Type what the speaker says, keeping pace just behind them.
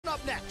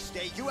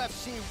a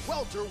UFC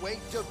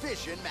welterweight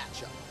division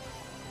matchup.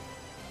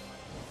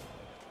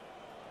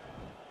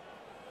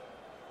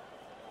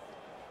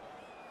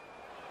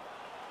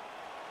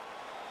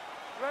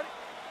 Ready?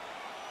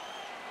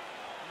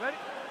 Ready?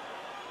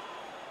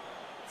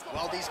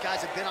 Well, these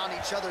guys have been on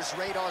each other's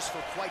radars for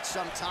quite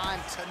some time.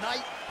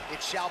 Tonight,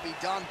 it shall be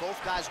done.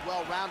 Both guys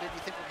well-rounded.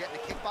 You think we're getting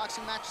a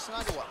kickboxing match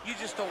tonight or what? You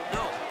just don't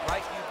know,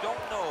 right? You don't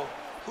know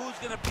who's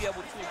going to be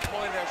able to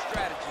employ their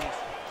strategies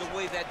the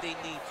way that they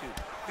need to.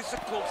 This is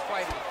a close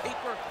fight on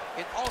paper,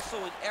 and also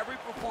in every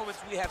performance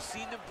we have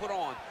seen them put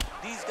on,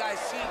 these guys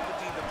seem to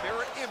be the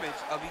mirror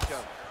image of each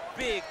other.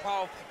 Big,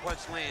 powerful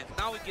punch lands.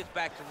 Now he gets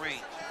back to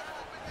range.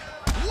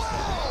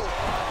 Whoa!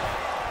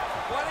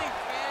 What a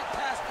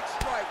fantastic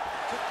strike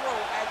to throw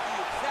at the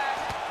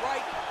exact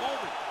right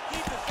moment. He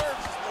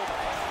deserves this moment.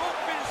 Go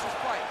finish this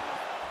fight.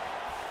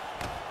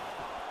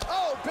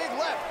 Oh, big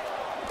left.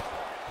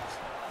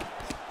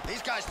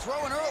 These guys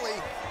throwing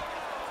early.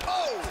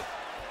 Oh!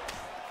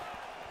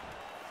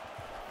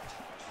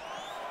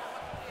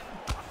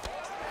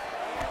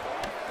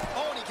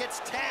 Oh, and he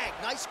gets tagged.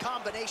 Nice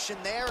combination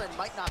there, and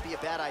might not be a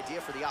bad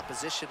idea for the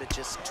opposition to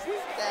just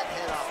tweak that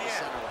head off the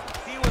center.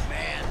 He was,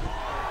 man.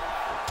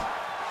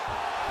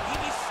 He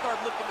needs to start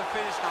looking to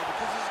finish now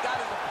because he's got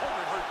his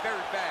opponent hurt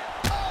very bad.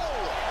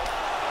 Oh!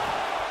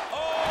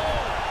 Oh!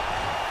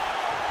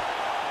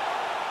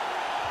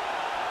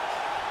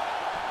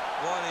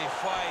 What a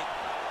fight.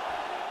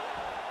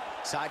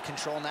 Side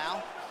control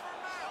now.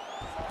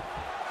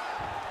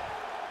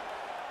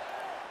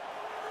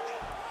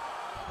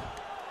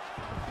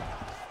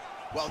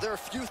 Well, there are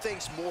few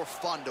things more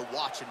fun to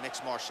watch in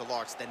mixed martial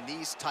arts than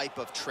these type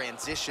of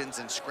transitions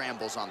and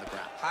scrambles on the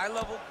ground.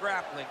 High-level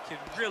grappling can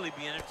really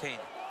be entertaining.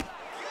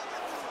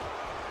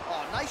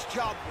 Oh, nice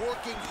job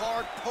working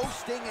hard,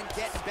 posting, and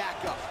getting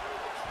back up.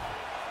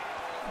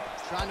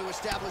 Trying to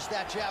establish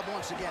that jab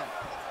once again.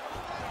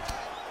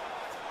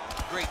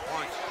 Great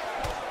punch.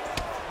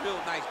 Real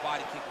nice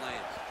body kick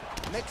lands.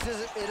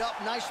 Mixes it up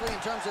nicely in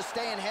terms of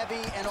staying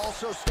heavy and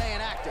also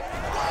staying active.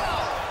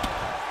 Wow!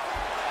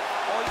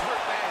 Oh, he's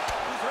hurt bad.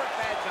 He's hurt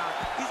bad, John.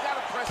 He's got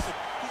to press him.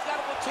 He's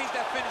got to go chase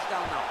that finish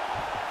down now.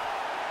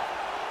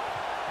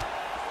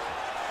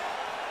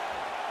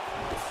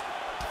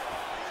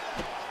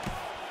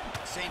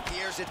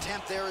 St-Pierre's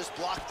attempt there is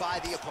blocked by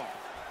the opponent.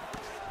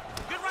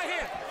 Good right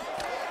hand.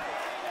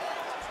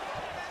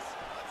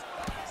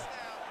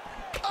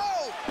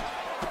 Oh!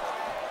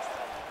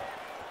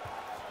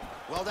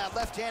 Well, that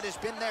left hand has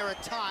been there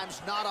at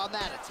times, not on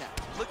that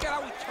attempt. Look at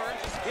how he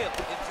turns his hip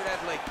into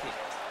that leg kick.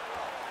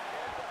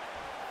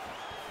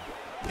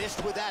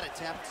 Missed with that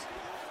attempt.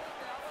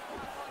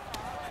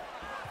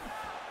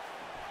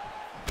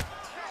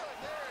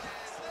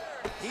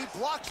 He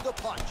blocks the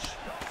punch.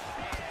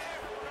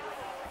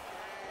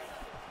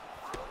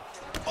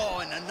 Oh,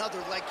 and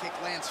another leg kick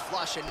lands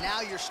flush, and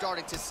now you're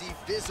starting to see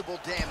visible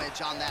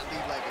damage on that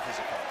lead leg of his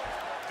opponent.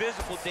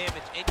 Visible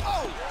damage, and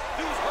oh,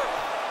 dude's hurt.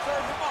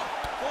 Serve him up.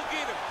 Go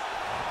get him.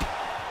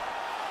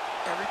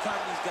 Every time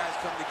these guys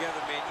come together,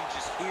 man, you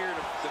just hear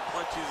the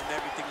punches and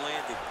everything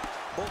landing.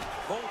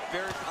 Both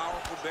very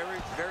powerful,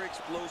 very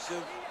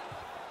explosive.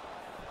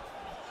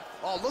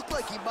 Oh, looked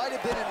like he might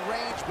have been in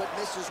range, but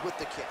misses with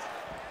the kick.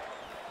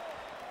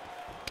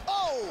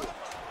 Oh!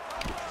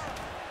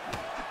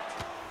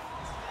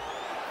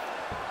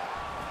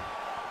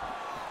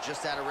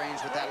 Just out of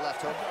range with that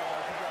left hook.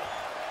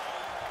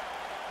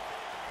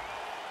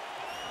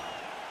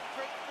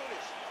 Great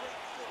finish.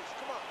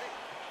 Come on, hey.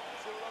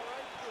 Feel all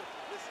right? Good.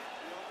 Listen,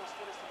 we almost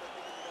finished him at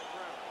the end of that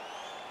round.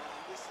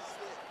 This is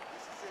it.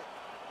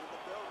 When the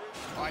bell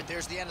rings. All right,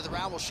 there's the end of the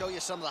round. We'll show you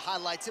some of the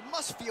highlights. It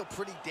must feel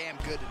pretty damn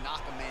good to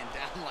knock a man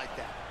down like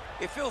that.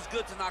 It feels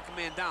good to knock a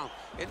man down,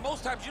 and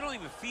most times you don't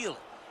even feel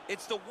it.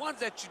 It's the ones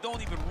that you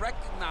don't even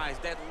recognize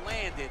that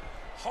landed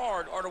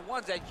hard are the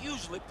ones that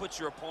usually put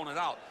your opponent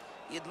out.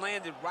 It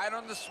landed right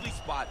on the sweet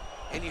spot,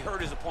 and he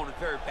hurt his opponent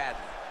very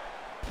badly.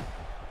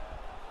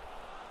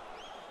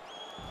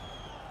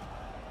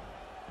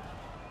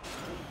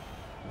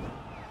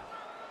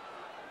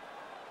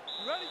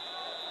 You ready?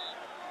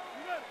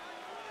 You ready?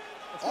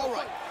 All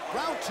right,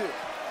 round two.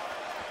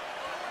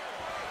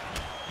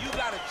 You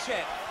got to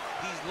check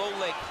these low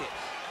leg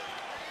kicks.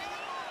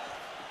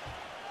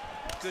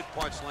 Good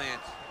punch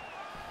lands.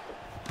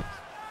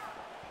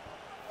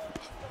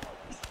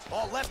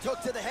 Oh, left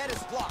hook to the head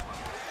is blocked.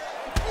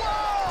 Whoa!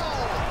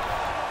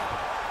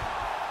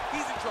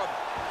 He's in trouble.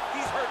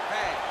 He's hurt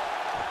bad.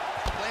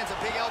 Lands a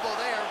big elbow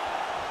there.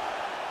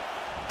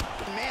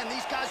 Man,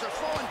 these guys are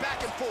throwing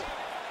back and forth.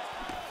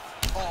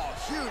 Oh,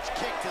 huge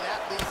kick to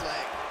that lead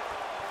leg.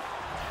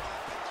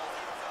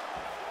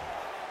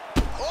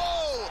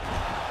 Oh!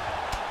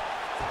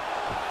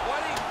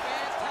 What a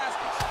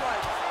fantastic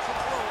strike to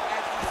throw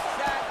at the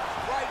exact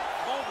right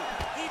moment.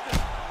 He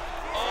just...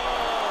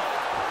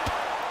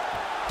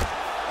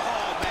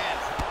 Oh, man.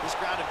 This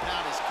ground and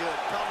pound is good.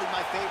 Probably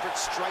my favorite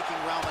striking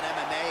realm in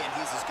MMA, and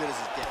he's as good as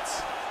it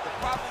gets. The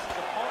problem is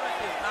his opponent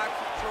is not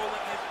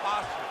controlling his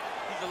posture.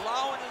 He's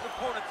allowing his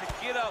opponent to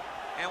get up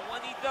And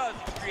when he does,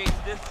 he creates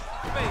this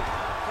space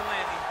to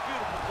land these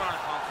beautiful ground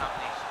and pound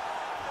combinations.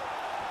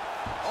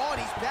 Oh, and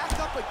he's back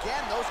up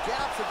again. Those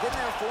get-ups have been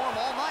there for him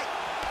all night.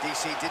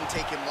 DC, didn't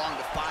take him long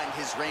to find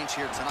his range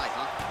here tonight,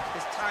 huh?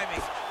 His timing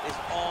is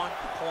on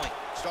point.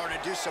 Starting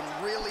to do some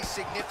really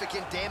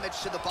significant damage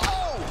to the body.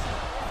 Oh!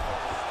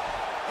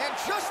 And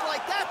just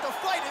like that, the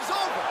fight is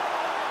over.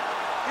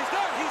 He's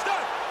done, he's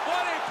done.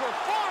 What a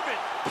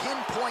performance.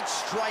 Pinpoint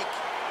strike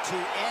to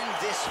end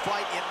this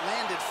fight. It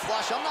landed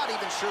flush. I'm not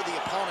even sure the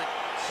opponent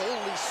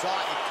wholly saw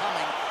it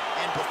coming,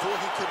 and before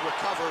he could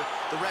recover,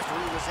 the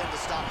referee was in to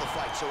stop the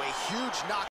fight. So a huge knock.